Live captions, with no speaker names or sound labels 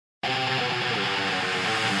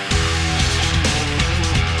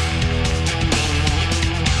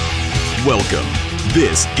Welcome.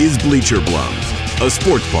 This is Bleacher Blums, a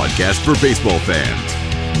sports podcast for baseball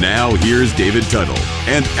fans. Now here's David Tuttle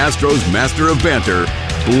and Astros master of banter,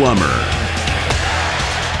 Blummer.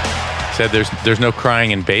 Said there's no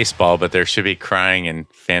crying in baseball, but there should be crying in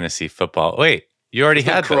fantasy football. Wait, you already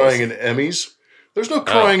had crying in Emmys. There's no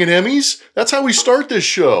crying in Emmys. That's how we start this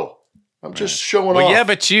show. I'm just showing off. Yeah,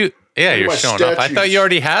 but you're showing off. I thought you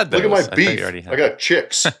already had those. Look at my beef. I got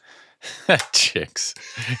chicks. Chicks.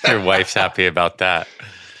 Your wife's happy about that.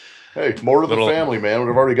 Hey, more to the family, man.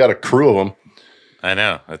 We've already got a crew of them. I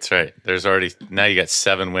know. That's right. Now you got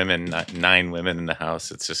 7 women, 9 women in the house.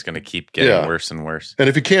 It's just going to keep getting worse and worse. And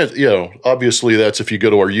if you can't, obviously that's if you go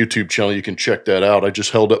to our YouTube channel, you can check that out. I just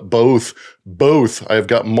held up both. I've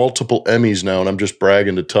got multiple Emmys now, and I'm just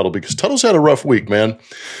bragging to Tuttle because Tuttle's had a rough week, man.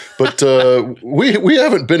 But we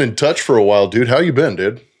haven't been in touch for a while, dude. How you been,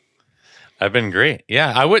 dude? I've been great.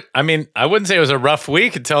 Yeah, I wouldn't say it was a rough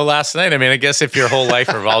week until last night. I mean, I guess if your whole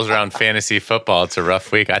life revolves around fantasy football, it's a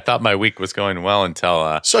rough week. I thought my week was going well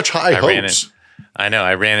until such high hopes. I know.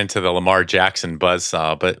 I ran into the Lamar Jackson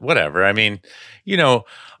buzzsaw, but whatever. I mean,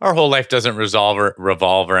 our whole life doesn't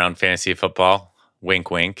revolve around fantasy football. Wink,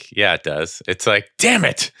 wink. Yeah, it does. It's like, damn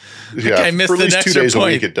it. I missed for at least the 2 days a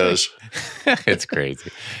week it does. It's crazy.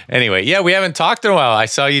 Anyway, yeah, we haven't talked in a while. I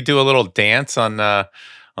saw you do a little dance on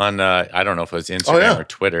I don't know if it was Instagram or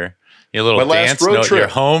Twitter. Your little dance. You're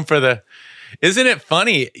home for the. Isn't it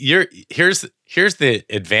funny? Here's the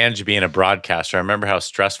advantage of being a broadcaster. I remember how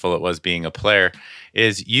stressful it was being a player.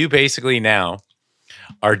 Is you basically now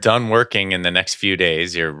are done working in the next few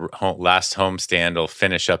days. Your last homestand will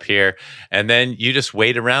finish up here, and then you just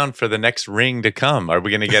wait around for the next ring to come. Are we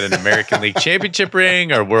going to get an American League Championship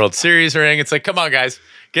ring or World Series ring? It's like, come on, guys,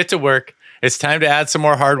 get to work. It's time to add some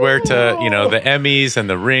more hardware to, the Emmys and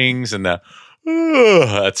the rings and the.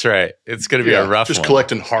 That's right. It's going to be a rough just one.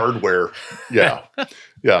 Collecting hardware. Yeah.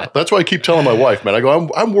 Yeah. That's why I keep telling my wife, man, I go,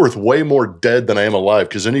 I'm worth way more dead than I am alive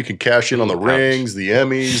because then you can cash in on the rings, the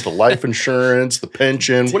Emmys, the life insurance, the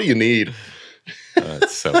pension. What do you need?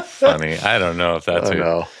 That's so funny. I don't know if that's. I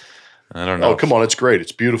know. I don't know. Oh, come on. It's great.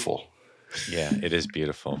 It's beautiful. Yeah, it is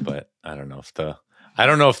beautiful, but I don't know if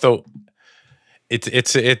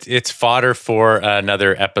It's fodder for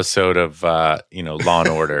another episode of Law and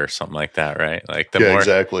Order or something like that, right? Like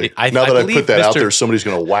exactly. Now that I put that out there, somebody's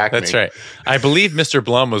going to whack me. That's right. I believe Mr.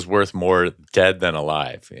 Blum was worth more dead than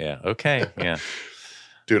alive. Yeah. Okay. Yeah.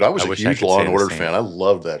 Dude, I was a huge Law and Order fan. I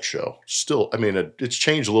love that show. Still, I mean, it's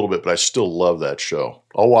changed a little bit, but I still love that show.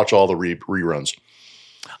 I'll watch all the reruns.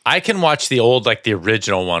 I can watch the old, like the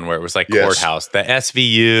original one where it was like Courthouse, the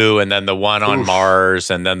SVU, and then the one on Mars,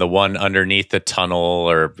 and then the one underneath the tunnel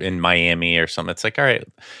or in Miami or something. It's like, all right,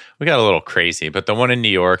 we got a little crazy. But the one in New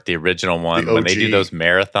York, the original one, when they do those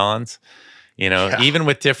marathons, even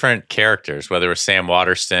with different characters, whether it was Sam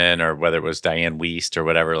Waterston or whether it was Diane Wiest or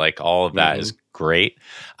whatever, like all of that is great.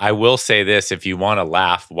 I will say this, if you want to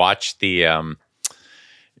laugh, watch the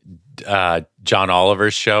John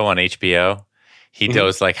Oliver's show on HBO. He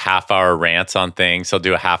does like half-hour rants on things. He'll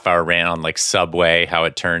do a half-hour rant on like Subway, how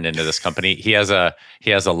it turned into this company. He has a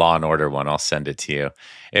Law and Order one. I'll send it to you.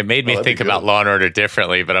 It made me think about Law and Order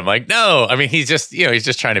differently, but I'm like, no. I mean, he's just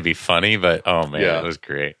trying to be funny. But oh man, it was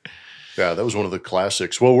great. Yeah, that was one of the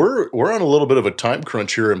classics. Well, we're on a little bit of a time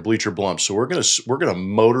crunch here in Bleacher Blum, so we're gonna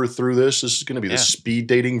motor through this. This is gonna be the speed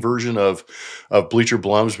dating version of Bleacher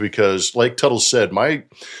Blums because, like Tuttle said, my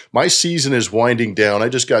season is winding down. I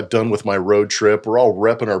just got done with my road trip. We're all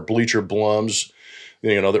repping our Bleacher Blums,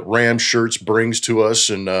 that Ram Shirts brings to us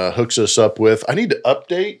and hooks us up with. I need to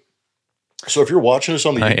update. So if you're watching us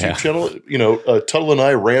on the YouTube channel, Tuttle and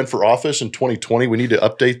I ran for office in 2020. We need to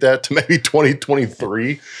update that to maybe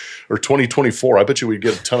 2023. Or 2024. I bet you we'd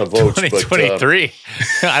get a ton of votes. 2023.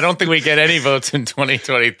 I don't think we get any votes in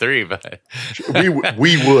 2023, but we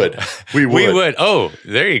would. We would. Oh,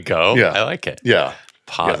 there you go. Yeah. I like it. Yeah.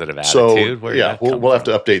 Positive attitude. So, we'll have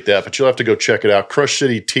to update that, but you'll have to go check it out. Crush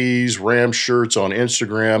City Tees, Ram Shirts on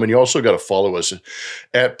Instagram, and you also got to follow us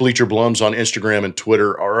at Bleacher Blums on Instagram and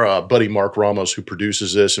Twitter. Our buddy Mark Ramos, who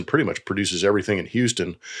produces this and pretty much produces everything in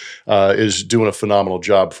Houston, is doing a phenomenal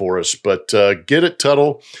job for us. But get it,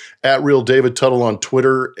 Tuttle, at Real David Tuttle on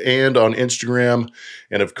Twitter and on Instagram.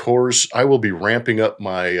 And of course, I will be ramping up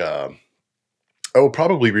my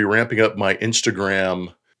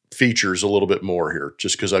Instagram features a little bit more here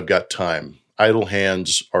just because I've got time. Idle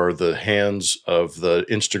hands are the hands of the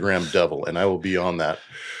Instagram devil, and I will be on that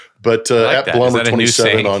But at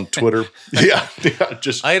Blummer27 on Twitter. yeah,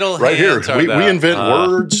 just idle right here. We invent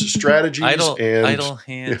words, strategies, and idle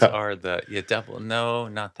hands are the devil. No,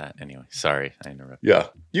 not that. Anyway, sorry, I interrupted. Yeah,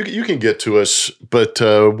 you can get to us, but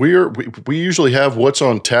we usually have What's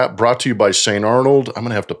on Tap brought to you by St. Arnold. I'm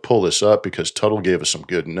gonna have to pull this up because Tuttle gave us some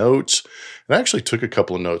good notes. And I actually took a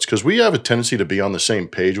couple of notes because we have a tendency to be on the same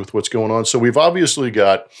page with what's going on. So we've obviously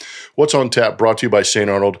got What's on Tap brought to you by St.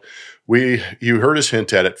 Arnold. You heard us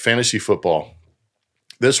hint at it, fantasy football.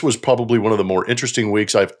 This was probably one of the more interesting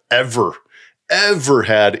weeks I've ever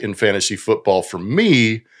had in fantasy football for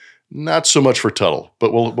me. Not so much for Tuttle,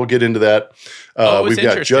 but we'll get into that. We've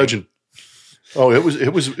got Judge and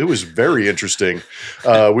it was very interesting.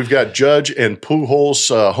 We've got Judge and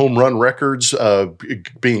Pujols home run records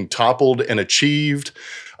being toppled and achieved.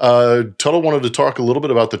 Tuttle wanted to talk a little bit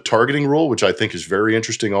about the targeting rule, which I think is very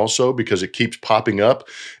interesting also because it keeps popping up.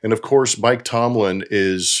 And of course, Mike Tomlin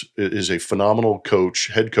is a phenomenal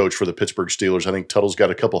head coach for the Pittsburgh Steelers. I think Tuttle's got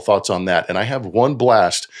a couple thoughts on that. And I have one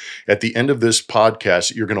blast at the end of this podcast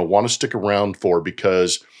that you're going to want to stick around for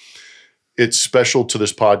because it's special to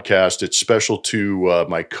this podcast. It's special to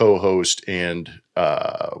my co-host, and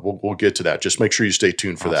we'll get to that. Just make sure you stay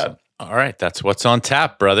tuned for that. All right. That's What's on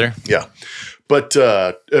Tap, brother. Yeah. But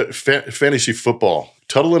fantasy football,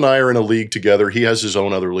 Tuttle and I are in a league together. He has his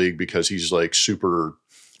own other league because he's like super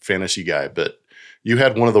fantasy guy. But you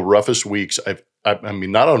had one of the roughest weeks. I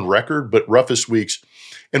mean, not on record, but roughest weeks.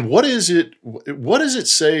 And what is it? What does it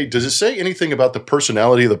say? Does it say anything about the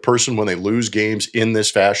personality of the person when they lose games in this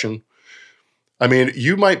fashion? I mean,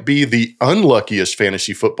 you might be the unluckiest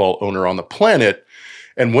fantasy football owner on the planet.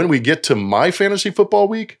 And when we get to my fantasy football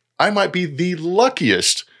week, I might be the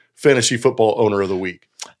luckiest fantasy football owner of the week.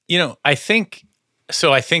 I think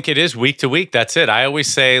it is week to week. That's it. I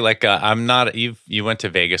always say I'm not, you went to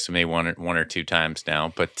Vegas with me one or two times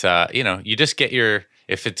now, but you just get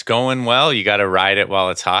if it's going well, you got to ride it while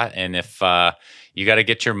it's hot. And if you got to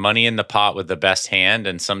get your money in the pot with the best hand.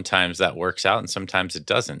 And sometimes that works out and sometimes it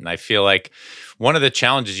doesn't. And I feel like one of the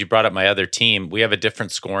challenges, you brought up my other team, we have a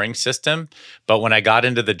different scoring system, but when I got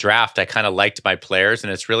into the draft, I kind of liked my players,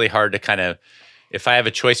 and it's really hard to if I have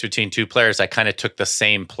a choice between two players, I kind of took the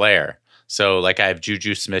same player. So I have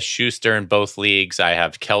Juju Smith-Schuster in both leagues. I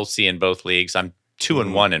have Kelsey in both leagues. I'm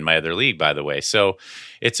 2-1 in my other league, by the way. So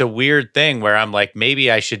it's a weird thing where I'm like,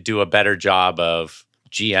 maybe I should do a better job of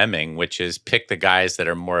GMing, which is pick the guys that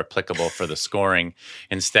are more applicable for the scoring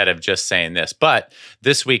instead of just saying this. But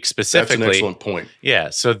this week specifically, that's an excellent point. Yeah.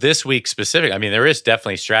 So this week specific, I mean, there is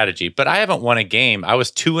definitely strategy, but I haven't won a game. I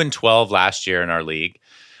was 2-12 last year in our league.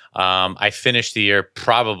 I finished the year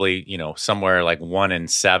probably, somewhere like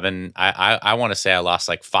 1-7. I want to say I lost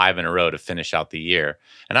like 5 in a row to finish out the year,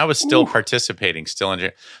 and I was still participating, still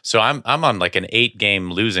in. So I'm on like an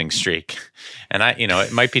 8-game losing streak, and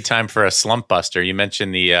it might be time for a slump buster. You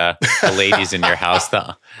mentioned the ladies in your house,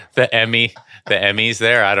 the Emmys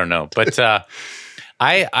there. I don't know, but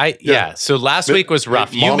So last week was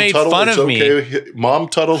rough. You made fun of me, Mom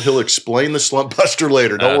Tuttle. He'll explain the slump buster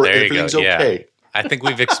later. Don't worry, everything's okay. Yeah. I think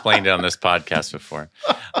we've explained it on this podcast before.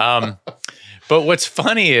 But what's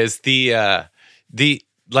funny is the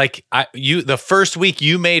first week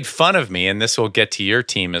you made fun of me, and this will get to your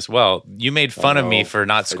team as well. You made fun of me for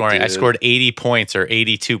not scoring. I scored 80 points or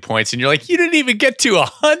 82 points, and you're like, you didn't even get to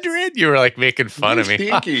 100. You were like making fun of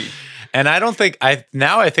me. And I think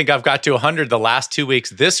I've got to 100 the last 2 weeks.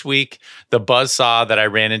 This week, the buzzsaw that I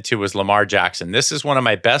ran into was Lamar Jackson. This is one of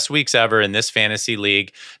my best weeks ever in this fantasy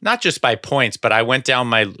league, not just by points, but I went down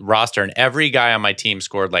my roster and every guy on my team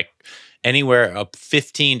scored like anywhere up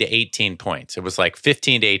 15 to 18 points. It was like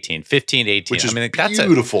 15 to 18, 15 to 18. Which is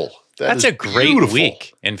beautiful. That's a great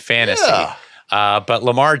week in fantasy. Yeah. But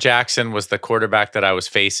Lamar Jackson was the quarterback that I was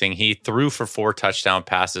facing. He threw for 4 touchdown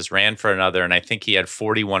passes, ran for another, and I think he had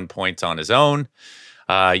 41 points on his own.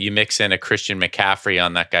 You mix in a Christian McCaffrey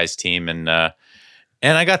on that guy's team, and I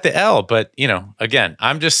got the L. But, again,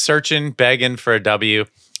 I'm just searching, begging for a W.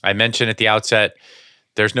 I mentioned at the outset,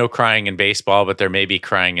 there's no crying in baseball, but there may be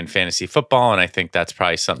crying in fantasy football, and I think that's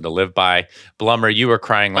probably something to live by. Blummer, you were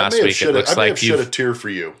crying last week. I may have shed a tear for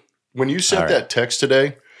you. When you sent that text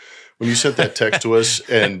today, when you sent that text to us,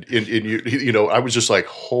 and I was just like,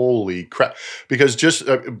 holy crap. Because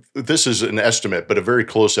this is an estimate, but a very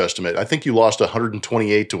close estimate. I think you lost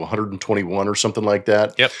 128 to 121 or something like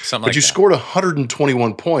that. Yep, something like that. But you scored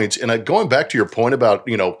 121 points. And going back to your point about,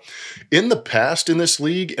 in the past in this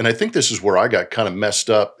league, and I think this is where I got kind of messed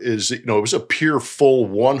up, is, it was a pure full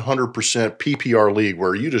 100% PPR league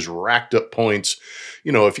where you just racked up points.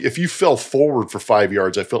 If you fell forward for 5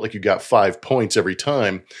 yards, I felt like you got 5 points every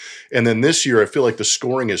time. And then this year, I feel like the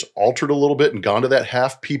scoring has altered a little bit and gone to that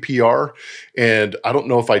half PPR. And I don't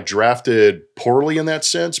know if I drafted poorly in that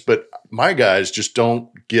sense, but my guys just don't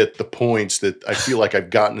get the points that I feel like I've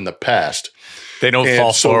gotten in the past. They don't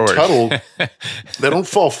fall forward. Tuttle, they don't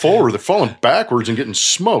fall forward. They're falling backwards and getting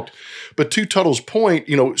smoked. But to Tuttle's point,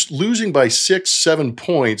 losing by 6-7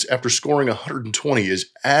 points after scoring 120 is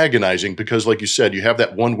agonizing because, like you said, you have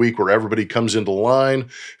that 1 week where everybody comes into line,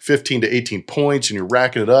 15 to 18 points, and you're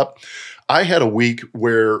racking it up. I had a week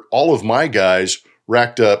where all of my guys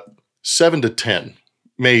racked up 7 to 10,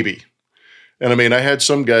 maybe. And I mean, I had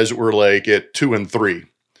some guys that were like at 2 and 3.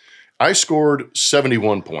 I scored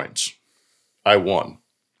 71 points. I won.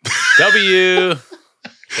 W.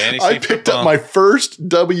 I picked up my first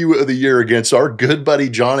W of the year against our good buddy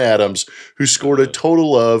John Adams, who scored a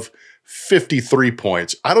total of 53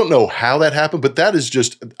 points. I don't know how that happened, but that is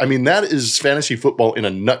that is fantasy football in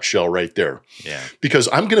a nutshell right there. Yeah. Because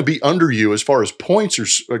I'm going to be under you as far as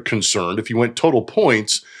points are concerned. If you went total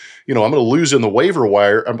points, I'm going to lose in the waiver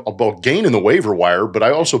wire. I'll gain in the waiver wire, but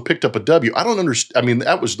I also picked up a W. I don't understand. I mean,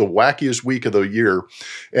 that was the wackiest week of the year.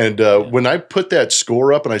 And when I put that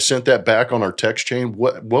score up and I sent that back on our text chain,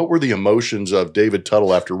 what were the emotions of David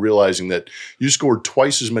Tuttle after realizing that you scored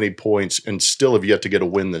twice as many points and still have yet to get a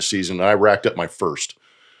win this season? And I racked up my first.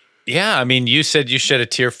 Yeah. I mean, you said you shed a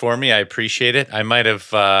tear for me. I appreciate it. I might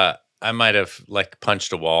have like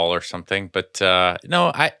punched a wall or something, but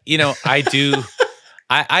no, I do.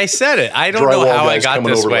 I said it. I don't know how I got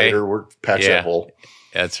this way. Later. We're patch that hole.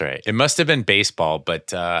 That's right. It must have been baseball,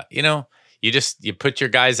 but you put your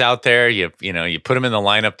guys out there. You put them in the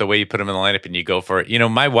lineup the way you put them in the lineup, and you go for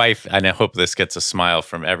it. My wife, and I hope this gets a smile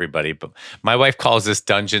from everybody, but my wife calls this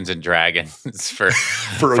Dungeons and Dragons for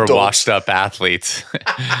washed up athletes.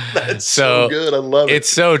 That's so good. I love it. It's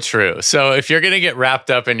so true. So if you're gonna get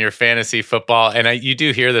wrapped up in your fantasy football, and you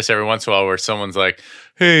do hear this every once in a while, where someone's like,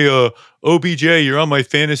 "Hey, OBJ, you're on my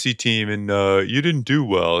fantasy team and you didn't do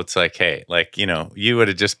well." It's like, hey, you would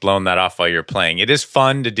have just blown that off while you're playing. It is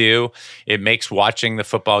fun to do. It makes watching the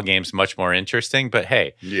football games much more interesting. But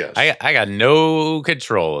hey, yes. I got no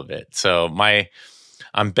control of it. So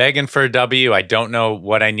I'm begging for a W. I don't know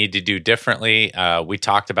what I need to do differently. We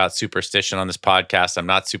talked about superstition on this podcast. I'm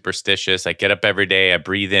not superstitious. I get up every day. I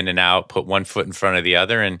breathe in and out, put one foot in front of the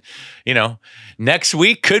other. And, next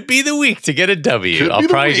week could be the week to get a W. I'll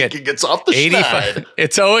probably get it gets off the 85.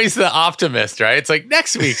 It's always the optimist, right? It's like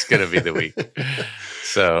next week's going to be the week.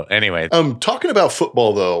 So anyway. Talking about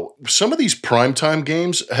football, though, some of these primetime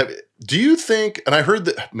games, do you think, and I heard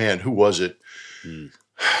that, man, who was it?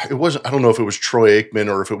 It wasn't, I don't know if it was Troy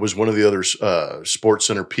Aikman or if it was one of the other Sports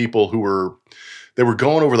Center people who were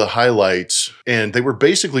going over the highlights, and they were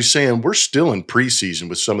basically saying we're still in preseason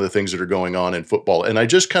with some of the things that are going on in football. And I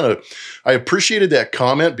just I appreciated that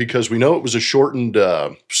comment because we know it was a shortened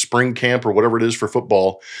spring camp or whatever it is for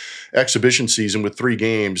football exhibition season with 3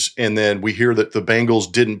 games. And then we hear that the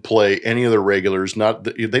Bengals didn't play any of their regulars.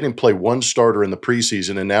 They didn't play one starter in the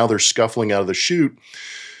preseason, and now they're scuffling out of the chute.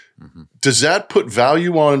 Mm-hmm. Does that put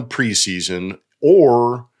value on preseason,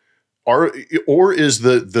 or is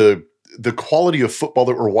the quality of football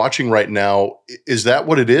that we're watching right now, is that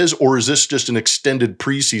what it is, or is this just an extended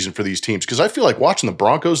preseason for these teams? Because I feel like watching the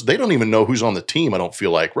Broncos, they don't even know who's on the team. I don't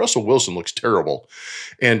feel like Russell Wilson looks terrible,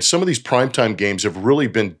 and some of these primetime games have really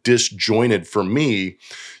been disjointed for me.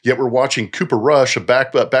 Yet we're watching Cooper Rush, a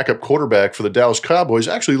backup quarterback for the Dallas Cowboys,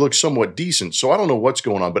 actually look somewhat decent. So I don't know what's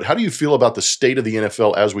going on, but how do you feel about the state of the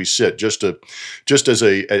NFL as we sit, just as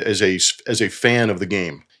a fan of the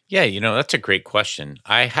game? Yeah, that's a great question.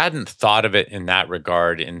 I hadn't thought of it in that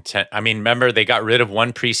regard. Remember, they got rid of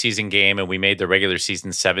one preseason game and we made the regular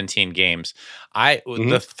season 17 games.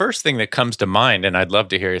 The first thing that comes to mind, and I'd love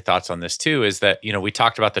to hear your thoughts on this too, is that, we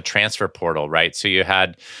talked about the transfer portal, right? So you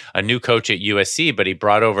had a new coach at USC, but he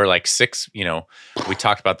brought over like 6, we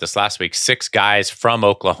talked about this last week, 6 guys from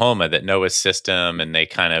Oklahoma that know his system, and they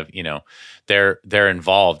kind of, they're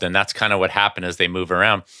involved. And that's kind of what happened as they move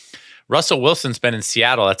around. Russell Wilson's been in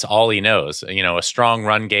Seattle. That's all he knows. A strong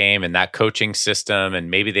run game and that coaching system,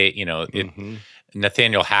 and maybe they,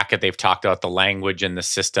 Nathaniel Hackett, they've talked about the language and the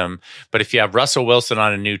system. But if you have Russell Wilson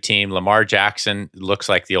on a new team, Lamar Jackson looks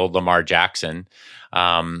like the old Lamar Jackson.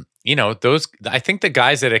 I think the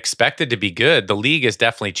guys that expected to be good, the league has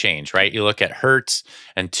definitely changed, right? You look at Hurts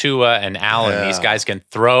and Tua and Allen. Yeah. These guys can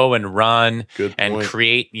throw and run and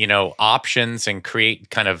create, options and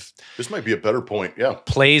create kind of. This might be a better point. Yeah.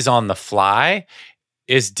 Plays on the fly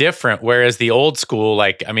is different. Whereas the old school,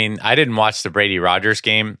 I didn't watch the Brady Rodgers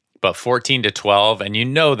game, but 14-12, and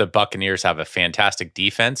the Buccaneers have a fantastic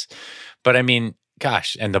defense. But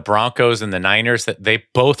gosh, and the Broncos and the Niners, that they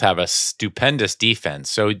both have a stupendous defense.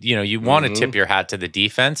 So, you want to tip your hat to the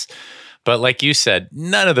defense. But like you said,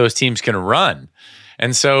 none of those teams can run.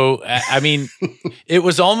 And so, I mean, it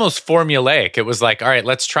was almost formulaic. It was like, all right,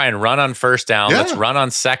 let's try and run on first down. Yeah. Let's run on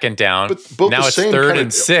second down. But now it's third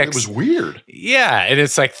and 6. It was weird. Yeah. And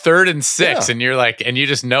it's like 3rd and 6. Yeah. And you're like, and you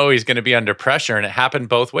just know he's going to be under pressure. And it happened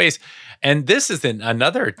both ways. And this is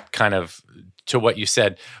another kind of, to what you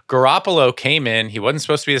said, Garoppolo came in. He wasn't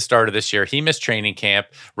supposed to be the starter this year. He missed training camp.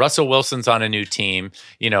 Russell Wilson's on a new team.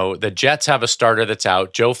 The Jets have a starter that's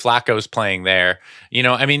out. Joe Flacco's playing there.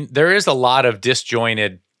 I mean, there is a lot of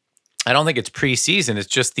disjointed. I don't think it's preseason. It's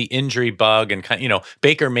just the injury bug. And,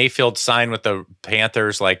 Baker Mayfield signed with the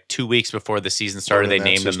Panthers like 2 weeks before the season started. They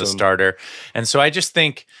named him the starter. And so I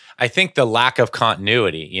think the lack of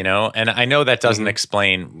continuity, and I know that doesn't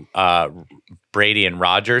explain Brady and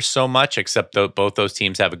Rodgers so much, except both those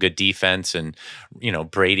teams have a good defense, and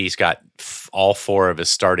Brady's got all 4 of his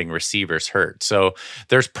starting receivers hurt. So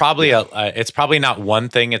there's probably it's probably not one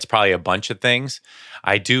thing, it's probably a bunch of things.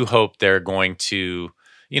 I do hope they're going to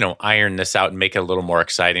iron this out and make it a little more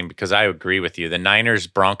exciting, because I agree with you. The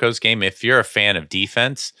Niners-Broncos game, if you're a fan of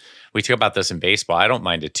defense, we talk about this in baseball. I don't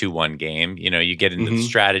mind a 2-1 game. You get into the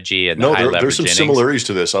strategy and the high leverage there's some innings. Similarities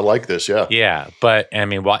to this. I like this, yeah. Yeah, but I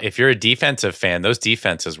mean, if you're a defensive fan, those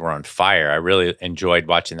defenses were on fire. I really enjoyed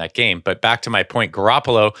watching that game. But back to my point,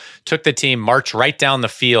 Garoppolo took the team, marched right down the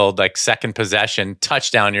field, like second possession,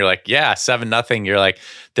 touchdown. You're like, yeah, 7-0. You're like,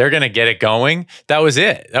 they're going to get it going. That was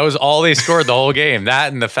it. That was all they scored the whole game.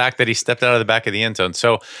 That and the fact that he stepped out of the back of the end zone.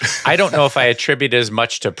 So I don't know if I attribute as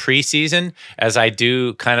much to preseason as I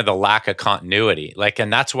do kind of the lack of continuity.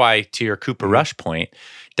 And that's why, to your Cooper Rush point,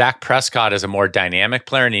 Dak Prescott is a more dynamic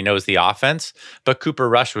player and he knows the offense, but Cooper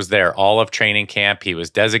Rush was there all of training camp. He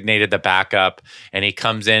was designated the backup, and he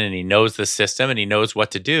comes in and he knows the system and he knows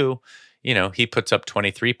what to do. He puts up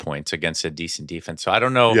 23 points against a decent defense. So I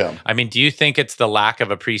don't know. Yeah. I mean, do you think it's the lack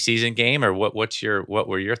of a preseason game, or what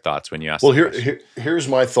were your thoughts when you asked? Well, here's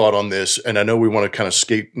my thought on this. And I know we want to kind of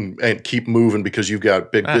skate and keep moving because you've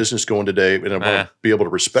got big business going today, and I want to be able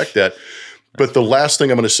to respect that. But the last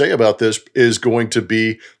thing I'm going to say about this is going to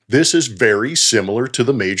be, this is very similar to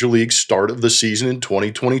the Major League start of the season in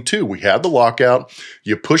 2022. We had the lockout.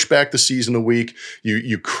 You push back the season a week.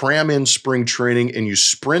 You cram in spring training, and you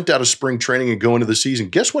sprint out of spring training and go into the season.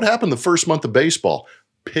 Guess what happened the first month of baseball?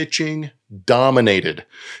 Pitching dominated.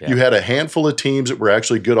 Yeah. You had a handful of teams that were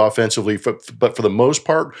actually good offensively, but for the most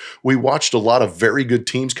part, we watched a lot of very good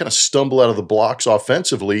teams kind of stumble out of the blocks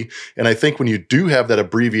offensively. And I think when you do have that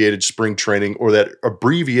abbreviated spring training or that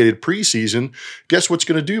abbreviated preseason, guess what's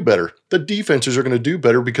going to do better? The defenses are going to do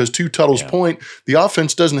better, because to Tuttle's point, the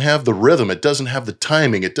offense doesn't have the rhythm. It doesn't have the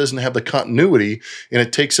timing. It doesn't have the continuity, and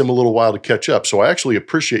it takes them a little while to catch up. So I actually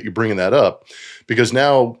appreciate you bringing that up, because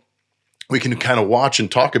now we can kind of watch and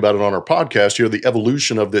talk about it on our podcast here, the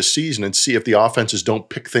evolution of this season, and see if the offenses don't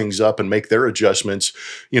pick things up and make their adjustments,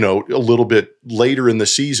 a little bit later in the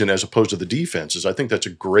season as opposed to the defenses. I think that's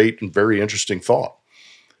a great and very interesting thought.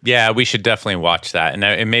 Yeah, we should definitely watch that. And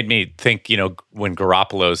it made me think, when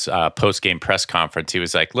Garoppolo's post-game press conference, he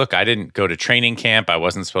was like, look, I didn't go to training camp. I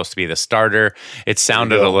wasn't supposed to be the starter. It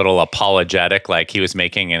sounded a little apologetic, like he was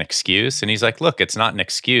making an excuse. And he's like, look, it's not an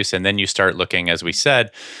excuse. And then you start looking, as we said,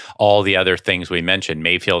 all the other things we mentioned,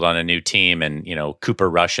 Mayfield on a new team and, Cooper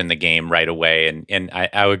Rush in the game right away. And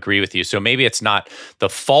I agree with you. So maybe it's not the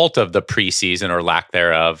fault of the preseason or lack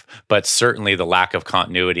thereof, but certainly the lack of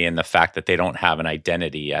continuity and the fact that they don't have an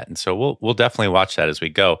identity yet. And so we'll definitely watch that as we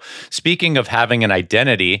go. Speaking of having an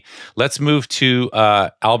identity, let's move to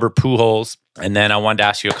Albert Pujols. And then I wanted to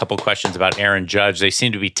ask you a couple questions about Aaron Judge. They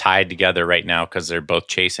seem to be tied together right now because they're both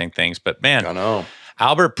chasing things. But man, I know.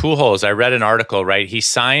 Albert Pujols, I read an article, right? He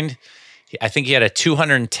signed, I think he had a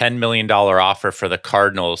 $210 million offer for the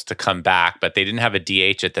Cardinals to come back, but they didn't have a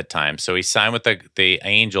DH at the time. So he signed with the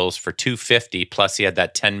Angels for $250, plus he had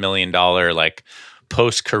that $10 million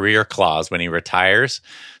post-career clause when he retires.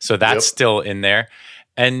 So that's still in there.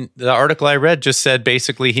 And the article I read just said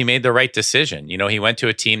basically he made the right decision. He went to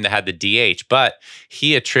a team that had the DH, but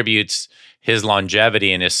he attributes his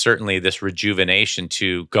longevity and is certainly this rejuvenation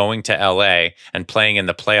to going to LA and playing in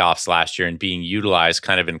the playoffs last year and being utilized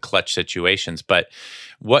kind of in clutch situations. But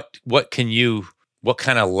what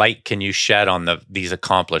kind of light can you shed on these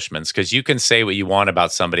accomplishments? Because you can say what you want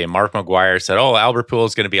about somebody. And Mark McGwire said, oh, Albert Pujols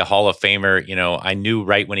is going to be a Hall of Famer. I knew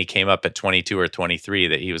right when he came up at 22 or 23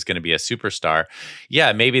 that he was going to be a superstar.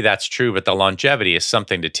 Yeah, maybe that's true, but the longevity is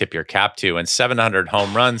something to tip your cap to. And 700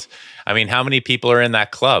 home runs. I mean, how many people are in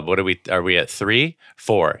that club? Are we at 3?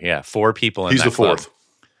 4? Yeah, 4 people in that club. He's the fourth.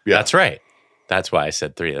 Yeah. That's right. That's why I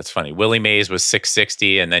said 3. That's funny. Willie Mays was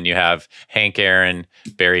 660, and then you have Hank Aaron,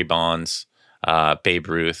 Barry Bonds, Babe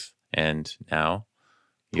Ruth, and now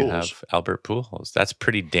you have Albert Pujols. That's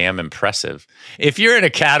pretty damn impressive. If you're in a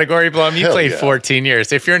category, Blum, you played 14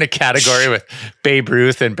 years. If you're in a category with Babe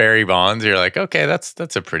Ruth and Barry Bonds, you're like, okay,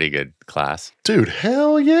 that's a pretty good class. Dude,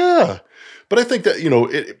 hell yeah. But I think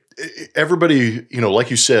that, everybody, like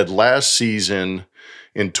you said, last season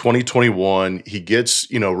in 2021, he gets,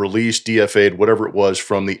 released, DFA'd, whatever it was,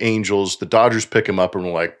 from the Angels. The Dodgers pick him up and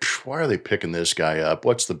we're like, why are they picking this guy up?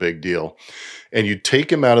 What's the big deal? And you take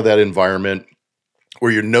him out of that environment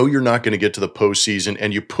where you're not going to get to the postseason,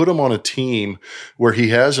 and you put him on a team where he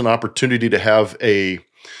has an opportunity to have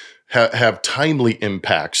timely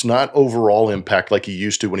impacts, not overall impact like he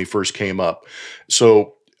used to when he first came up.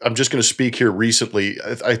 So I'm just going to speak here recently.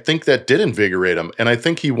 I think that did invigorate him, and I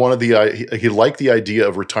think he liked the idea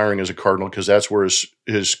of retiring as a Cardinal because that's where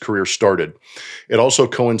his career started. It also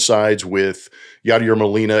coincides with Yadier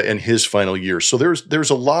Molina and his final year. So there's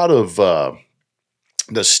a lot of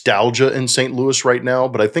nostalgia in St. Louis right now,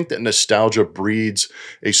 but I think that nostalgia breeds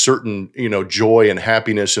a certain, joy and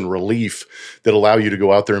happiness and relief that allow you to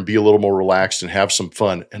go out there and be a little more relaxed and have some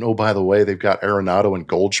fun. And oh, by the way, they've got Arenado and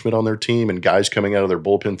Goldschmidt on their team and guys coming out of their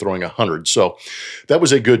bullpen throwing 100. So that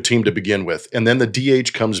was a good team to begin with. And then the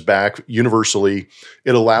DH comes back universally.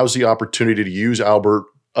 It allows the opportunity to use Albert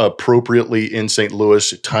appropriately in St.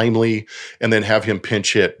 Louis, timely, and then have him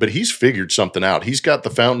pinch hit. But he's figured something out. He's got the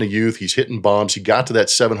fountain of youth. He's hitting bombs. He got to that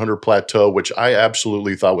 700 plateau, which I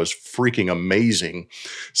absolutely thought was freaking amazing.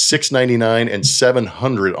 699 and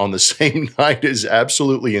 700 on the same night is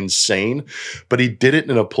absolutely insane. But he did it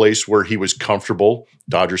in a place where he was comfortable,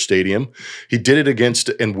 Dodger Stadium. He did it against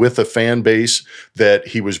and with a fan base that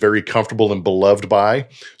he was very comfortable and beloved by.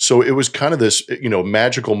 So it was kind of this,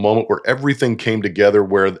 magical moment where everything came together,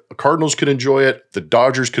 where the Cardinals could enjoy it, the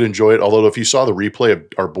Dodgers could enjoy it. Although if you saw the replay of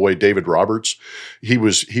our boy David Roberts, he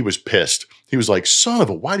was pissed. He was like, son of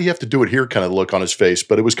a, why do you have to do it here kind of look on his face?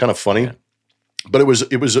 But it was kind of funny. Yeah. But it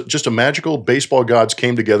was just a magical. Baseball gods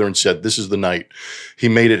came together and said, this is the night. He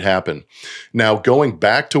made it happen. Now, going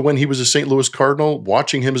back to when he was a St. Louis Cardinal,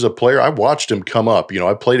 watching him as a player, I watched him come up.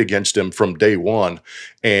 I played against him from day one,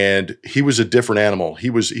 and he was a different animal. He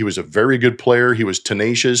was a very good player. He was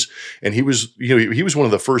tenacious, and he was one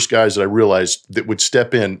of the first guys that I realized that would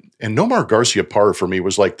step in. And Nomar Garciaparra for me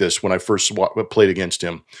was like this when I first played against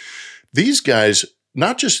him. These guys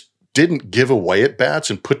not just didn't give away at bats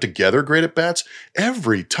and put together great at bats.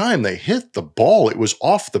 Every time they hit the ball, it was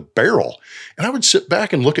off the barrel. And I would sit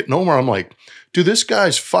back and look at Nomar. I'm like, dude, this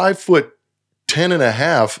guy's 5'10"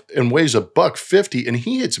 and weighs $150, and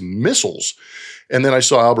he hits missiles. And then I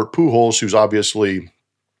saw Albert Pujols, who's obviously,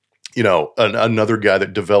 another guy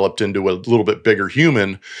that developed into a little bit bigger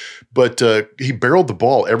human, but he barreled the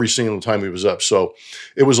ball every single time he was up. So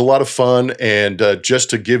it was a lot of fun. And just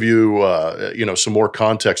to give you, some more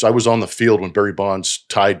context, I was on the field when Barry Bonds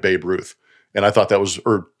tied Babe Ruth. And I thought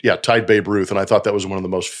tied Babe Ruth. And I thought that was one of the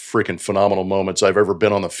most freaking phenomenal moments I've ever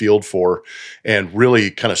been on the field for, and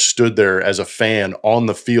really kind of stood there as a fan on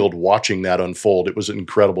the field watching that unfold. It was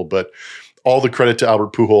incredible. But all the credit to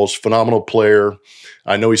Albert Pujols, phenomenal player.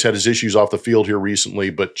 I know he's had his issues off the field here recently,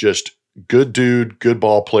 but just good dude, good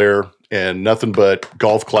ball player, and nothing but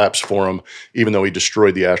golf claps for him, even though he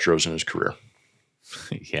destroyed the Astros in his career.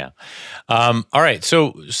 Yeah. All right.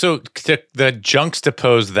 So the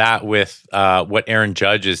juxtapose that with what Aaron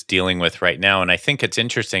Judge is dealing with right now, and I think it's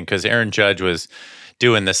interesting because Aaron Judge was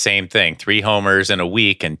doing the same thing, 3 homers in a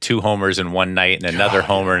week and 2 homers in one night and another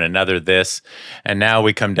homer and another this. And now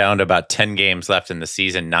we come down to about 10 games left in the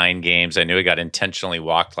season, 9 games. I knew he got intentionally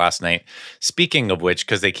walked last night. Speaking of which,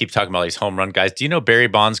 because they keep talking about these home run guys, do you know Barry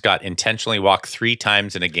Bonds got intentionally walked 3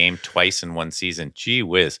 times in a game, twice in one season? Gee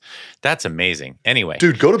whiz. That's amazing. Anyway.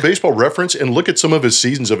 Dude, go to Baseball Reference and look at some of his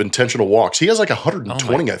seasons of intentional walks. He has like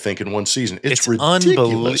 120, I think, in one season. It's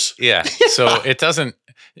ridiculous. Yeah. So it doesn't.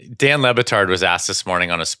 Dan Le Batard was asked this morning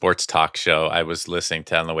on a sports talk show I was listening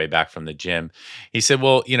to on the way back from the gym. He said,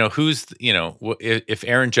 well, if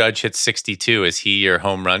Aaron Judge hits 62, is he your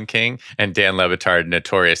home run king? And Dan Le Batard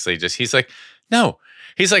notoriously he's like, no.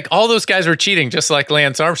 He's like, all those guys were cheating just like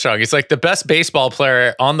Lance Armstrong. He's like, the best baseball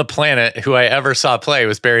player on the planet who I ever saw play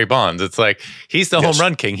was Barry Bonds. It's like, he's the home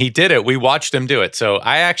run king. He did it. We watched him do it. So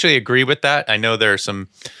I actually agree with that. I know there are some,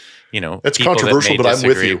 that's controversial, but I'm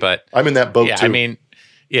with you. But I'm in that boat too. I mean,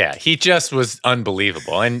 yeah, he just was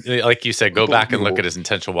unbelievable. And like you said, go back and look at his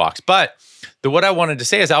intentional walks. But what I wanted to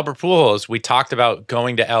say is Albert Pujols, we talked about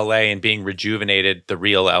going to LA and being rejuvenated, the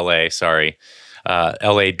real LA, sorry.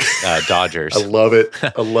 LA Dodgers. I love it.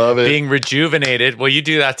 Being rejuvenated. Well, you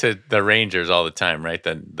do that to the Rangers all the time, right?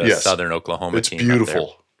 The yes. Southern Oklahoma it's team. It's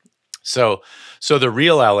beautiful. So the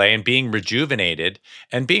real LA and being rejuvenated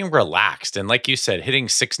and being relaxed. And like you said, hitting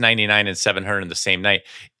 699 and 700 in the same night.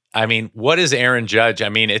 I mean, what is Aaron Judge? I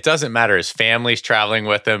mean, it doesn't matter. His family's traveling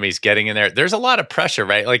with him. He's getting in there. There's a lot of pressure,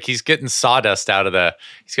 right? Like he's getting sawdust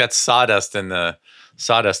he's got sawdust in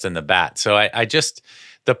the bat. So I just,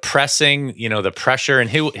 the pressing, the pressure, and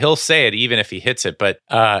he'll say it even if he hits it, but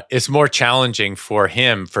it's more challenging for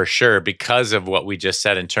him for sure because of what we just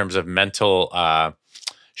said in terms of mental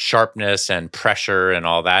sharpness and pressure and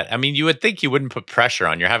all that. I mean, you would think you wouldn't put pressure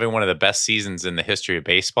on. You're having one of the best seasons in the history of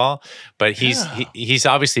baseball, but he's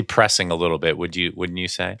obviously pressing a little bit. Wouldn't you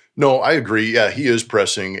say? No, I agree. Yeah, he is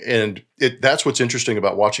pressing, and that's what's interesting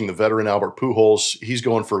about watching the veteran Albert Pujols. He's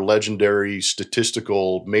going for legendary,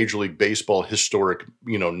 statistical, Major League Baseball historic,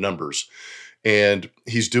 numbers, and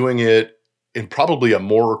he's doing it in probably a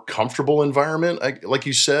more comfortable environment. Like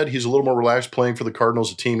you said, he's a little more relaxed playing for the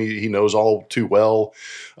Cardinals, a team he knows all too well.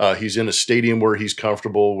 He's in a stadium where he's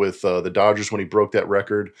comfortable with the Dodgers when he broke that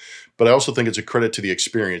record. But I also think it's a credit to the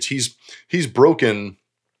experience.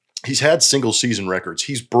 He's had single season records.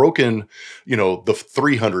 He's broken, the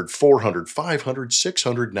 300, 400, 500,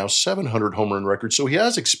 600, now 700 home run records. So he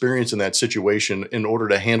has experience in that situation in order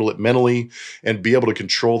to handle it mentally and be able to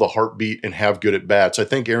control the heartbeat and have good at bats. I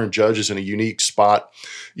think Aaron Judge is in a unique spot,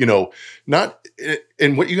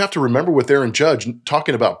 and what you have to remember with Aaron Judge,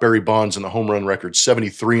 talking about Barry Bonds and the home run record,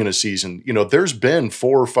 73 in a season, there's been 3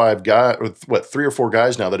 or 4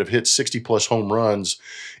 guys now that have hit 60 plus home runs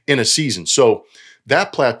in a season. So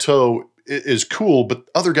that plateau is cool, but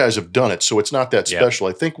other guys have done it, so it's not that special.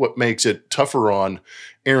 I think what makes it tougher on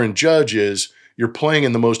Aaron Judge is you're playing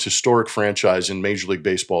in the most historic franchise in Major League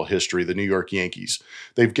Baseball history, the New York Yankees.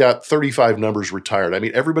 They've got 35 numbers retired. I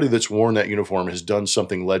mean, everybody that's worn that uniform has done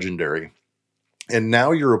something legendary. And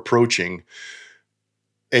now you're approaching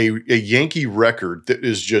a Yankee record that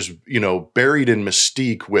is just, buried in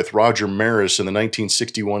mystique with Roger Maris in the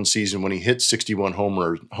 1961 season when he hit 61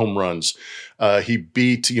 home runs. He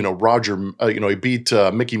beat, he beat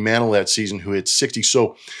Mickey Mantle that season who hit 60.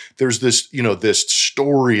 So there's this, this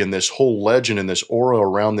story and this whole legend and this aura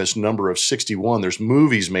around this number of 61. There's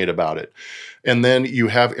movies made about it. And then you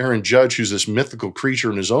have Aaron Judge, who's this mythical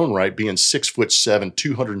creature in his own right, being 6'7",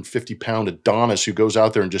 250-pound Adonis who goes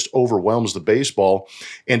out there and just overwhelms the baseball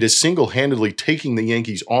and is single-handedly taking the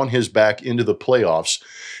Yankees on his back into the playoffs.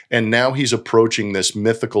 And now he's approaching this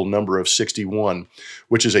mythical number of 61,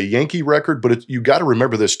 which is a Yankee record. But you got to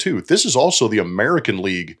remember this too. This is also the American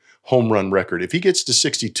League home run record. If he gets to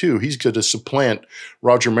 62, he's going to supplant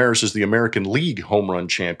Roger Maris as the American League home run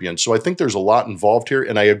champion. So I think there's a lot involved here.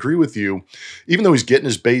 And I agree with you. Even though he's getting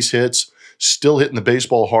his base hits, still hitting the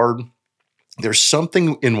baseball hard, there's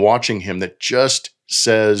something in watching him that just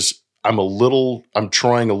says, I'm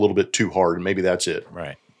trying a little bit too hard. And maybe that's it.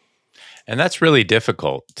 Right. And that's really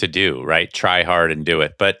difficult to do, right? Try hard and do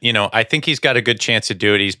it. But, I think he's got a good chance to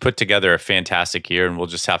do it. He's put together a fantastic year, and we'll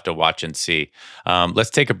just have to watch and see.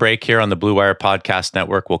 Let's take a break here on the Blue Wire Podcast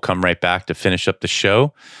Network. We'll come right back to finish up the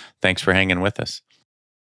show. Thanks for hanging with us.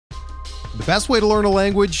 The best way to learn a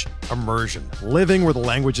language? Immersion. Living where the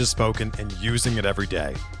language is spoken and using it every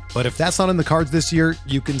day. But if that's not in the cards this year,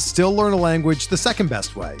 you can still learn a language the second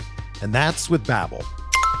best way, and that's with Babbel.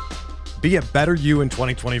 Be a better you in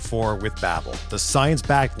 2024 with Babbel, the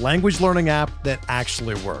science-backed language learning app that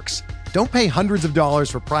actually works. Don't pay hundreds of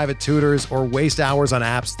dollars for private tutors or waste hours on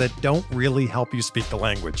apps that don't really help you speak the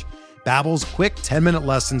language. Babbel's quick 10-minute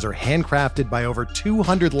lessons are handcrafted by over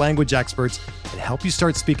 200 language experts and help you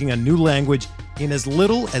start speaking a new language in as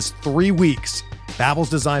little as 3 weeks. Babbel's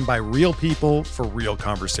designed by real people for real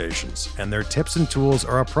conversations, and their tips and tools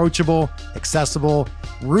are approachable, accessible,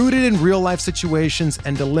 rooted in real-life situations,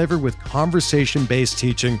 and delivered with conversation-based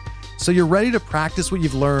teaching, so you're ready to practice what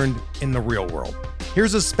you've learned in the real world.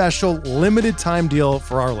 Here's a special limited-time deal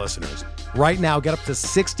for our listeners. Right now, get up to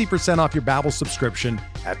 60% off your Babbel subscription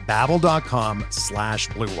at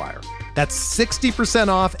babbel.com/BlueWire. That's 60%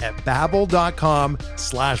 off at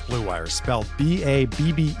babbel.com/BlueWire, spelled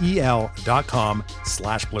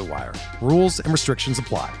BABBEL.com/BlueWire. Rules and restrictions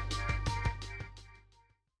apply.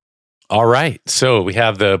 All right. So we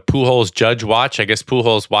have the Pujols Judge watch. I guess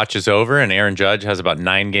Pujols watch is over, and Aaron Judge has about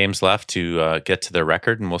 9 games left to get to the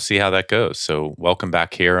record, and we'll see how that goes. So welcome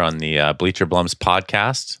back here on the Bleacher Blums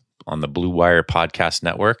podcast. on the Blue Wire Podcast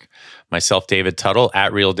Network. Myself, David Tuttle,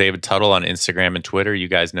 at Real David Tuttle on Instagram and Twitter. You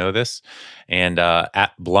guys know this. And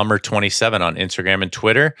at Blummer27 on Instagram and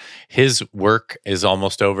Twitter. His work is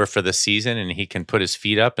almost over for the season, and he can put his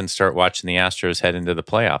feet up and start watching the Astros head into the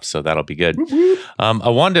playoffs. So that'll be good. I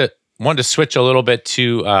wanted to switch a little bit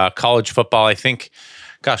to college football. I think,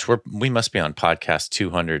 gosh, we must be on podcast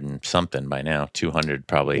 200 and something by now. 200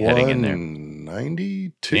 probably heading in there.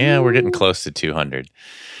 92? Yeah, we're getting close to 200.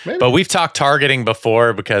 Maybe. But we've talked targeting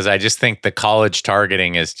before because I just think the college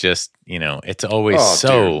targeting is just, it's always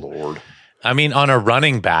dear Lord. I mean, on a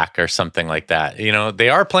running back or something like that. They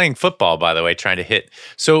are playing football, by the way, trying to hit.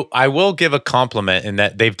 So I will give a compliment in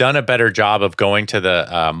that they've done a better job of going to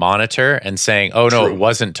the monitor and saying, oh, no, It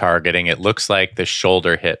wasn't targeting. It looks like the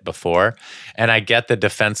shoulder hit before. And I get the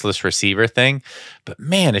defenseless receiver thing. But,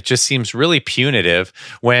 man, it just seems really punitive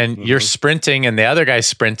when you're sprinting and the other guy's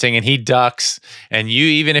sprinting and he ducks. And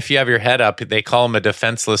even if you have your head up, they call him a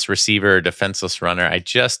defenseless receiver or defenseless runner.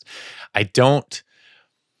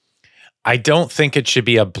 I don't think it should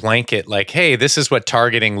be a blanket like, hey, this is what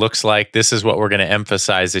targeting looks like. This is what we're going to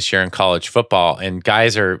emphasize this year in college football. And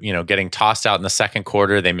guys are, getting tossed out in the second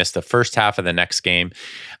quarter. They miss the first half of the next game.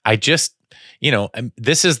 I just,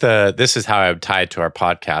 this is how I would tie it to our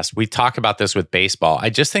podcast. We talk about this with baseball.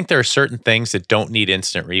 I just think there are certain things that don't need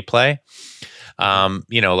instant replay.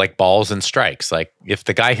 Like balls and strikes. Like if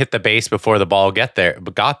the guy hit the base before the ball got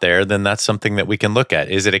there, then that's something that we can look at.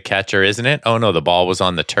 Is it a catch or isn't it? Oh no, the ball was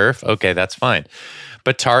on the turf. Okay, that's fine.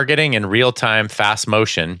 But targeting in real time, fast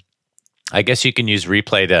motion, I guess you can use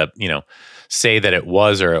replay to, say that it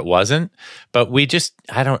was or it wasn't. But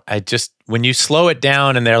when you slow it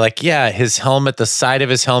down and they're like, yeah, the side of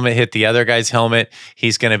his helmet hit the other guy's helmet,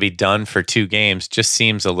 he's going to be done for 2 games, just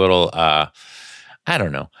seems a little, I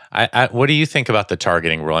don't know. What do you think about the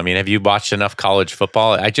targeting rule? I mean, have you watched enough college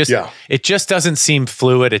football? It just doesn't seem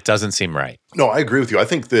fluid. It doesn't seem right. No, I agree with you. I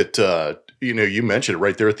think that, you mentioned it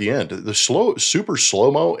right there at the end. The super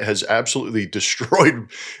slow-mo has absolutely destroyed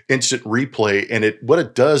instant replay. And what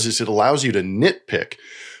it does is it allows you to nitpick.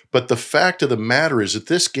 But the fact of the matter is that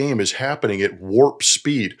this game is happening at warp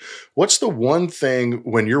speed. What's the one thing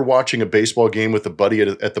when you're watching a baseball game with a buddy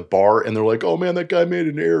at the bar and they're like, oh man, that guy made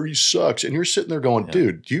an error, he sucks. And you're sitting there going,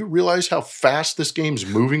 dude, do you realize how fast this game's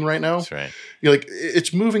moving right now? That's right. You're like,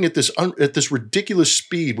 it's moving at this ridiculous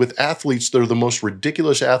speed with athletes that are the most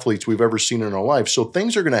ridiculous athletes we've ever seen in our life. So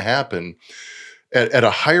things are going to happen at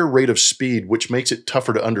a higher rate of speed, which makes it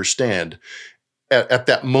tougher to understand at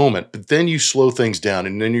that moment. But then you slow things down.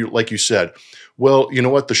 And then like you said, well, you know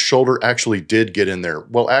what? The shoulder actually did get in there.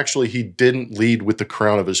 Well, actually, he didn't lead with the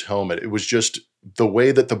crown of his helmet. It was just the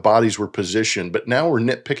way that the bodies were positioned. But now we're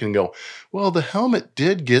nitpicking and go, well, the helmet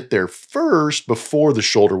did get there first before the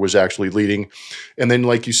shoulder was actually leading. And then,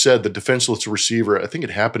 like you said, the defenseless receiver, I think it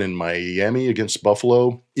happened in Miami against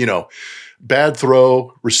Buffalo, bad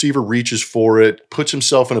throw, receiver reaches for it, puts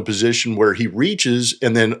himself in a position where he reaches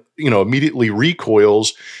and then, immediately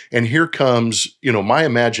recoils. And here comes, my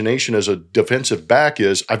imagination as a defensive back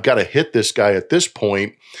is I've got to hit this guy at this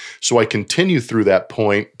point. So I continue through that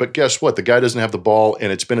point. But guess what? The guy doesn't have the ball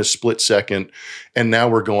and it's been a split second. And now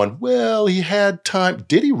we're going, well, he had time.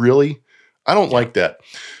 Did he really? I don't like that.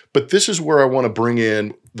 But this is where I want to bring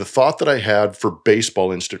in the thought that I had for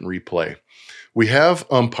baseball instant replay. We have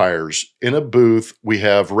umpires in a booth. We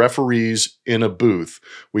have referees in a booth.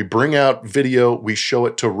 We bring out video. We show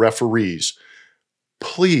it to referees.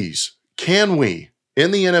 Please, can we,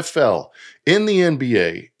 in the NFL, in the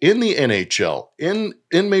NBA, in the NHL, in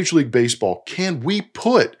Major League Baseball, can we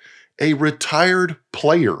put a retired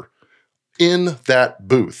player in that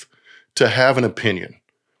booth to have an opinion?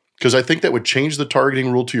 Because I think that would change the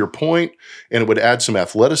targeting rule to your point, and it would add some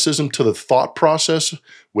athleticism to the thought process,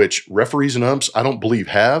 which referees and umps, I don't believe,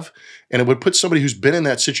 have. And it would put somebody who's been in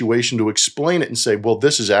that situation to explain it and say, well,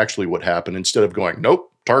 this is actually what happened, instead of going,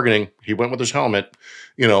 nope, targeting, he went with his helmet.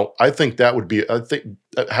 I think that would be,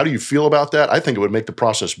 how do you feel about that? I think it would make the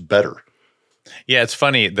process better. Yeah, it's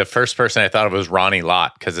funny. The first person I thought of was Ronnie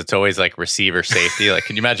Lott, because it's always like receiver safety. Like,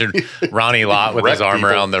 can you imagine Ronnie Lott with his arm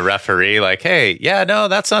around the referee? Like, hey, yeah, no,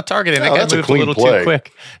 that's not targeting. No, that guy moved a little too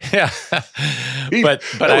quick. Yeah, but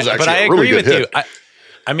I agree with you.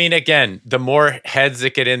 I mean, again, the more heads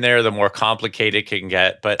that get in there, the more complicated it can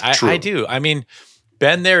get. But I do. I mean,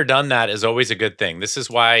 been there, done that is always a good thing. This is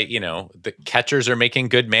why, the catchers are making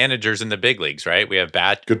good managers in the big leagues, right? We have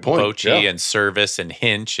Bochy and Service and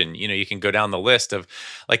Hinch, and, you can go down the list of,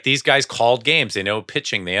 like, these guys called games. They know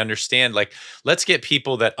pitching. They understand. Like, let's get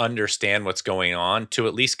people that understand what's going on to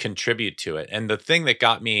at least contribute to it. And the thing that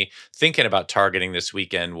got me thinking about targeting this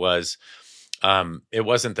weekend was it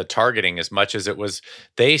wasn't the targeting as much as it was,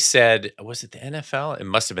 they said, was it the NFL? It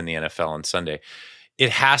must have been the NFL on Sunday.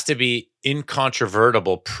 It has to be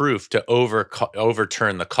incontrovertible proof to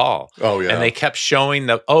overturn the call. Oh, yeah. And they kept showing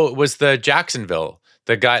it was the Jacksonville,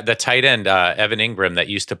 the tight end, Evan Ingram, that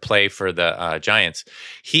used to play for the Giants.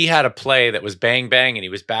 He had a play that was bang, bang, and he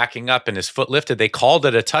was backing up and his foot lifted. They called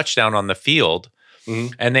it a touchdown on the field.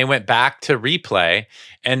 Mm-hmm. And they went back to replay,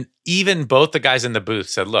 and even both the guys in the booth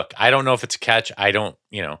said, look, I don't know if it's a catch. I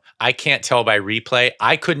can't tell by replay.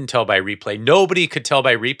 I couldn't tell by replay. Nobody could tell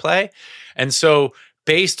by replay. And so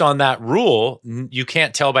based on that rule, you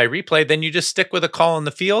can't tell by replay, then you just stick with a call on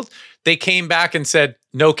the field. They came back and said,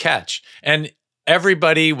 no catch. And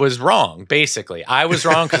everybody was wrong, basically. I was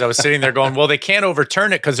wrong because I was sitting there going, well, they can't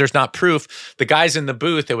overturn it because there's not proof. The guys in the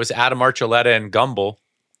booth, it was Adam Archuleta and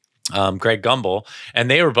Greg Gumbel, and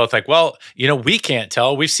they were both like, well, we can't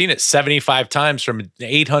tell. We've seen it 75 times from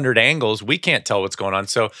 800 angles. We can't tell what's going on.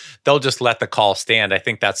 So they'll just let the call stand. I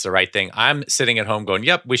think that's the right thing. I'm sitting at home going,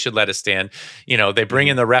 yep, we should let it stand. They bring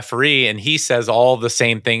in the referee and he says all the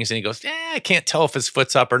same things and he goes, I can't tell if his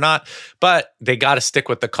foot's up or not, but they got to stick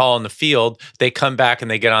with the call in the field. They come back and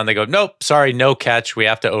they get on, they go, nope, sorry, no catch. We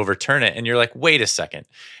have to overturn it. And you're like, wait a second.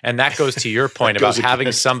 And that goes to your point about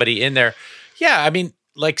having somebody in there. Yeah. I mean,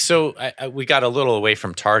 we got a little away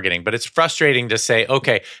from targeting, but it's frustrating to say,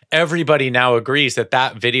 okay, everybody now agrees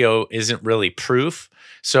that video isn't really proof.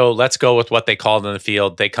 So let's go with what they called in the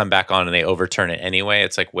field. They come back on and they overturn it anyway.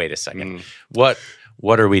 It's like, wait a second, what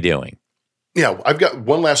are we doing? Yeah, I've got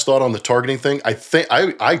one last thought on the targeting thing.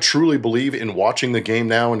 I truly believe in watching the game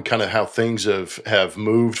now and kind of how things have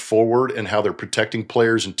moved forward and how they're protecting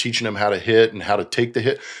players and teaching them how to hit and how to take the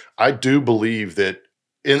hit. I do believe that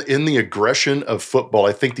in the aggression of football,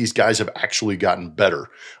 I think these guys have actually gotten better.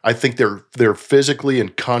 I think they're physically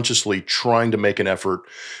and consciously trying to make an effort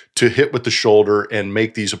to hit with the shoulder and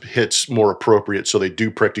make these hits more appropriate so they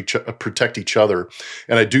do protect each other.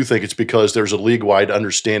 And I do think it's because there's a league-wide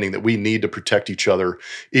understanding that we need to protect each other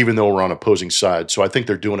even though we're on opposing sides. So I think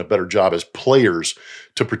they're doing a better job as players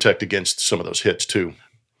to protect against some of those hits too.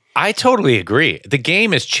 I totally agree. The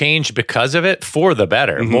game has changed because of it for the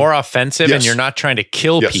better, more offensive, and you're not trying to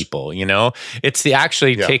kill people. It's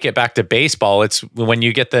take it back to baseball. It's when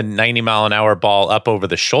you get the 90-mile-an-hour ball up over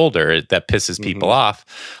the shoulder that pisses people off.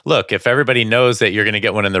 Look, if everybody knows that you're going to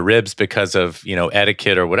get one in the ribs because of,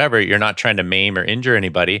 etiquette or whatever, you're not trying to maim or injure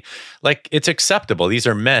anybody. Like, it's acceptable. These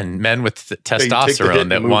are men with testosterone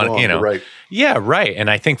that want, right. Yeah, right. And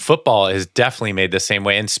I think football has definitely made the same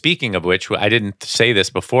way. And speaking of which, I didn't say this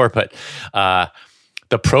before, but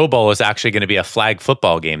the Pro Bowl is actually going to be a flag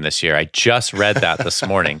football game this year. I just read that this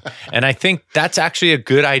morning. And I think that's actually a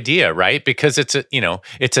good idea, right? Because it's a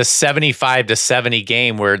 75-70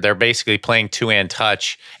 game where they're basically playing two-hand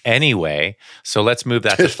touch anyway. So let's move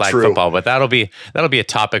that to flag football. But that'll be a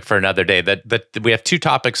topic for another day. That we have two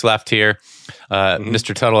topics left here.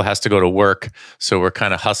 Mr. Tuttle has to go to work, so we're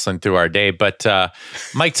kind of hustling through our day. But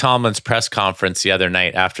Mike Tomlin's press conference the other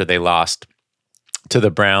night after they lost to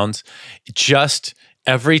the Browns, just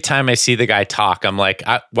every time I see the guy talk, I'm like,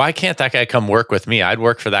 why can't that guy come work with me? I'd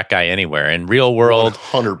work for that guy anywhere. In real world,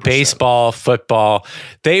 100%. Baseball, football,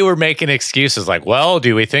 they were making excuses like, well,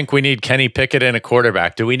 do we think we need Kenny Pickett in a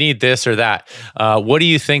quarterback? Do we need this or that? What do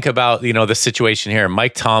you think about, the situation here?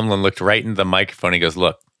 Mike Tomlin looked right into the microphone.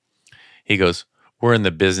 He goes, we're in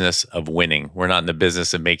the business of winning. We're not in the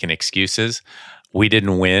business of making excuses. We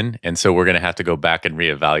didn't win, and so we're going to have to go back and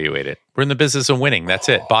reevaluate it. We're in the business of winning. That's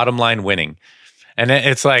it. Bottom line, winning. And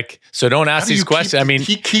it's like, so don't ask these questions.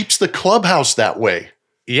 He keeps the clubhouse that way.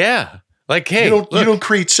 Yeah. Like, hey, you don't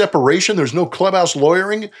create separation. There's no clubhouse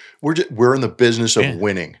lawyering. We're in the business of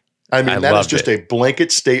winning. I mean, that is just a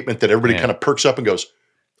blanket statement that everybody kind of perks up and goes,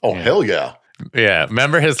 oh, hell yeah. Yeah.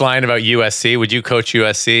 Remember his line about USC? Would you coach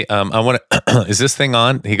USC? I want to, is this thing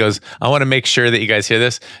on? He goes, I want to make sure that you guys hear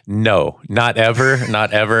this. No, not ever,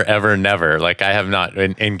 not ever, ever, never. Like, I have not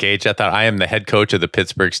engaged at that. I am the head coach of the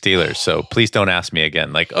Pittsburgh Steelers. So please don't ask me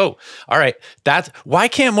again. Like, oh, all right. Why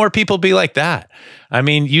can't more people be like that? I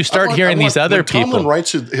mean, you start hearing these other people. When Tomlin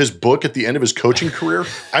writes his book at the end of his coaching career,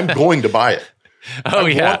 I'm going to buy it. Oh,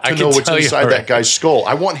 I want to know what's inside that guy's skull.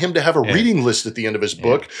 I want him to have a reading list at the end of his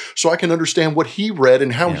book so I can understand what he read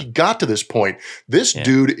and how he got to this point. This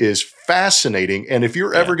dude is fascinating. And if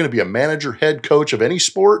you're ever going to be a manager, head coach of any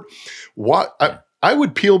sport, I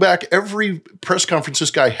would peel back every press conference this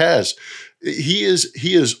guy has. He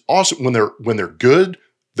is awesome when they're good.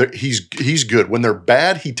 he's good. When they're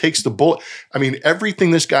bad, he takes the bullet. I mean,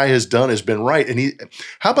 everything this guy has done has been right. And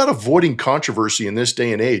how about avoiding controversy in this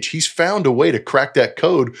day and age? He's found a way to crack that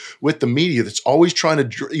code with the media that's always trying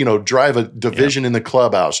to, drive a division in the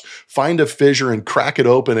clubhouse, find a fissure and crack it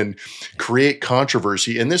open and create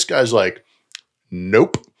controversy. And this guy's like,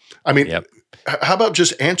 nope. I mean, how about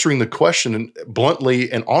just answering the question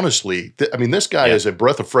bluntly and honestly? I mean, this guy is a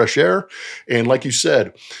breath of fresh air. And like you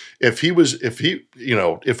said,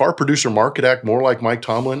 if our producer Mark could act more like Mike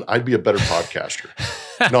Tomlin, I'd be a better podcaster.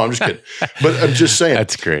 No, I'm just kidding. But I'm just saying,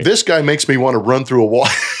 that's great. This guy makes me want to run through a wall.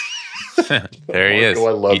 There he is.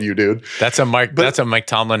 I love you, dude. That's a Mike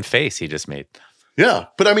Tomlin face he just made. Yeah.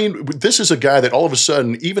 But I mean, this is a guy that all of a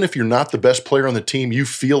sudden, even if you're not the best player on the team, you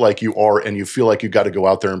feel like you are, and you feel like you got to go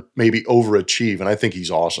out there and maybe overachieve. And I think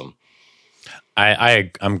he's awesome.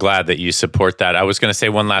 I'm glad that you support that. I was going to say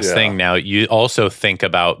one last thing. Now, you also think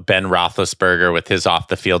about Ben Roethlisberger with his off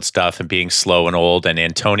the field stuff and being slow and old, and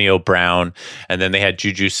Antonio Brown, and then they had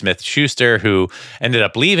Juju Smith-Schuster, who ended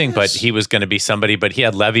up leaving, but he was going to be somebody. But he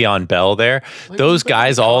had Le'Veon Bell there. Those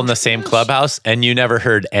guys all in the same clubhouse, and you never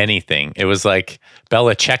heard anything. It was like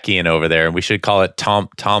Belichickian over there, and we should call it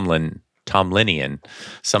Tomlinian,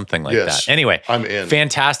 something like that. Anyway, I'm in.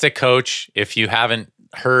 Fantastic coach. If you haven't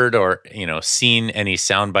heard or seen any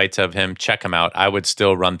sound bites of him, check him out. I would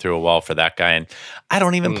still run through a wall for that guy, and I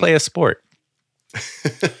don't even play a sport.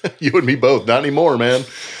 You and me both. Not anymore, man.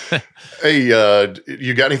 Hey,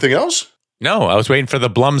 you got anything else? No, I was waiting for the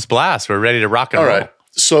Blums Blast. We're ready to rock and roll. All right.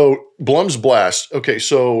 So Blums Blast. Okay,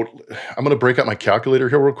 so I'm going to break out my calculator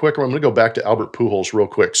here real quick, or I'm going to go back to Albert Pujols real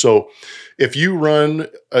quick. So if you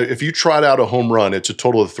trot out a home run, it's a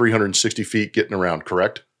total of 360 feet getting around,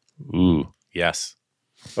 correct? Ooh, yes.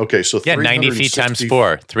 Okay, so 90 feet times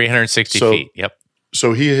 4, 360 feet. Yep.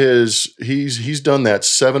 So he's done that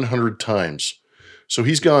 700 times. So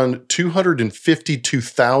he's gone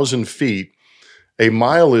 252,000 feet. A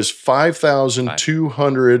mile is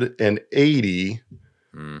 5,280.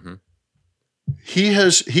 Mm-hmm. He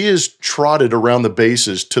has trotted around the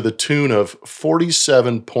bases to the tune of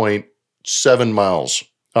 47.7 miles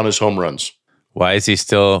on his home runs. Why is he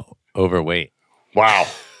still overweight? Wow.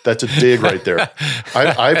 That's a dig right there.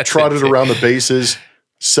 I've trotted around the bases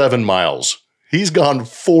 7 miles. He's gone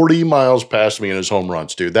 40 miles past me in his home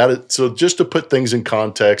runs, dude. So just to put things in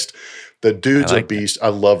context, the dude's a beast. I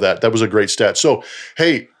love that. That was a great stat. So,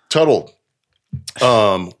 hey, Tuttle,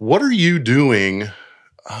 what are you doing?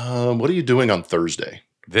 What are you doing on Thursday?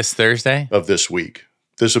 This Thursday? Of this week.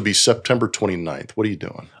 This will be September 29th. What are you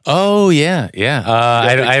doing? Oh, yeah.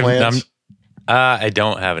 I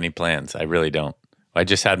don't have any plans. I really don't. I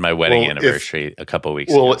just had my wedding anniversary a couple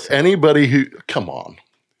weeks ago. Well, anybody come on.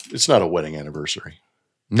 It's not a wedding anniversary.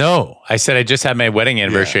 No, I said I just had my wedding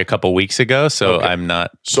anniversary a couple weeks ago, so I'm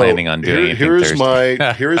not planning on doing anything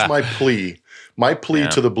Thursday. Here is my plea. My plea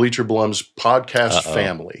to the Bleacher Blums podcast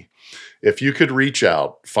family. If you could reach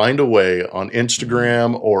out, find a way on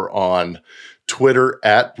Instagram or on Twitter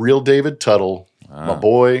at Real David Tuttle. My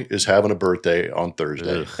boy is having a birthday on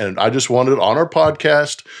Thursday. And I just wanted on our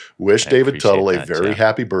podcast, wish David Tuttle a very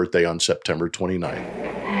happy birthday on September 29th.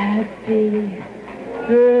 Happy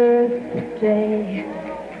birthday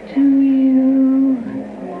to you.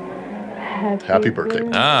 Happy birthday.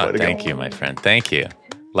 Thank you, my friend. Thank you.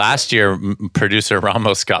 Last year, producer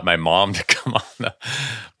Ramos got my mom to come on the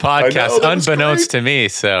podcast, unbeknownst to me.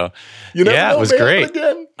 So, it was great.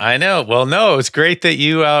 I know. Well, no, it was great that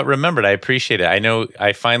you remembered. I appreciate it. I know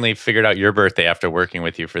I finally figured out your birthday after working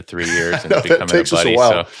with you for 3 years and becoming a buddy.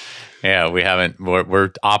 So, yeah,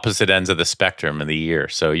 we're opposite ends of the spectrum of the year.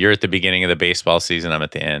 So you're at the beginning of the baseball season. I'm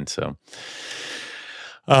at the end. So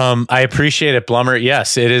I appreciate it, Blummer.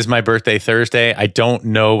 Yes, it is my birthday Thursday. I don't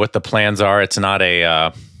know what the plans are. It's not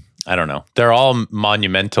I don't know. They're all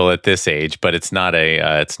monumental at this age, but it's not a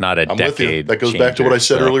I'm decade. With you. That goes back to what I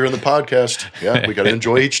said earlier in the podcast. Yeah, we got to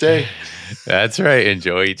enjoy each day. That's right.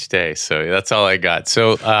 Enjoy each day. So that's all I got.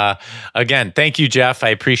 So again, thank you, Jeff. I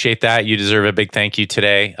appreciate that. You deserve a big thank you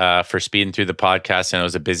today for speeding through the podcast. And it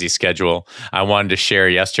was a busy schedule. I wanted to share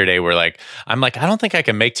yesterday. I'm like, I don't think I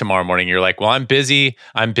can make tomorrow morning. You're like, well, I'm busy.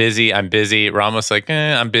 Ramos like,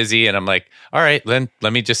 I'm busy. And I'm like, all right, then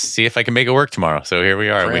let me just see if I can make it work tomorrow. So here we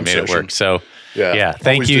are. We made it work. So yeah.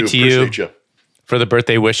 Thank you to you for the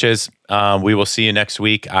birthday wishes. We will see you next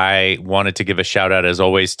week. I wanted to give a shout out, as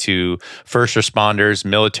always, to first responders,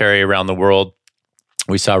 military around the world.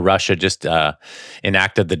 We saw Russia just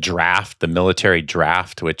enacted the military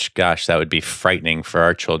draft, which, gosh, that would be frightening for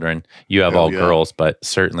our children. You have all girls, but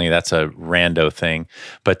certainly that's a rando thing.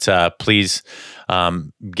 But please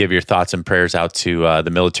give your thoughts and prayers out to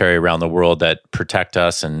the military around the world that protect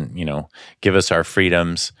us and, give us our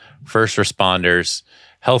freedoms, first responders,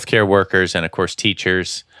 healthcare workers, and of course,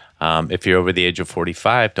 teachers. If you're over the age of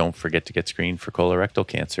 45, don't forget to get screened for colorectal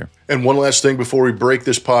cancer. And one last thing before we break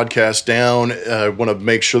this podcast down, I want to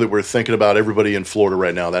make sure that we're thinking about everybody in Florida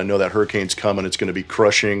right now. I know that hurricane's coming. It's going to be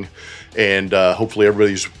crushing. And hopefully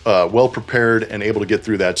everybody's well prepared and able to get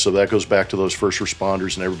through that. So that goes back to those first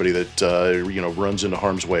responders and everybody that runs into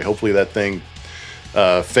harm's way. Hopefully that thing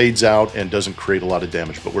fades out and doesn't create a lot of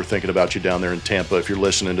damage. But we're thinking about you down there in Tampa if you're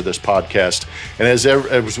listening to this podcast. And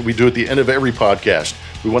as we do at the end of every podcast,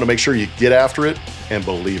 we want to make sure you get after it and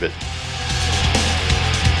believe it.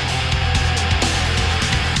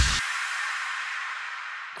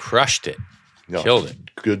 Crushed it. Killed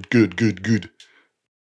it. Good.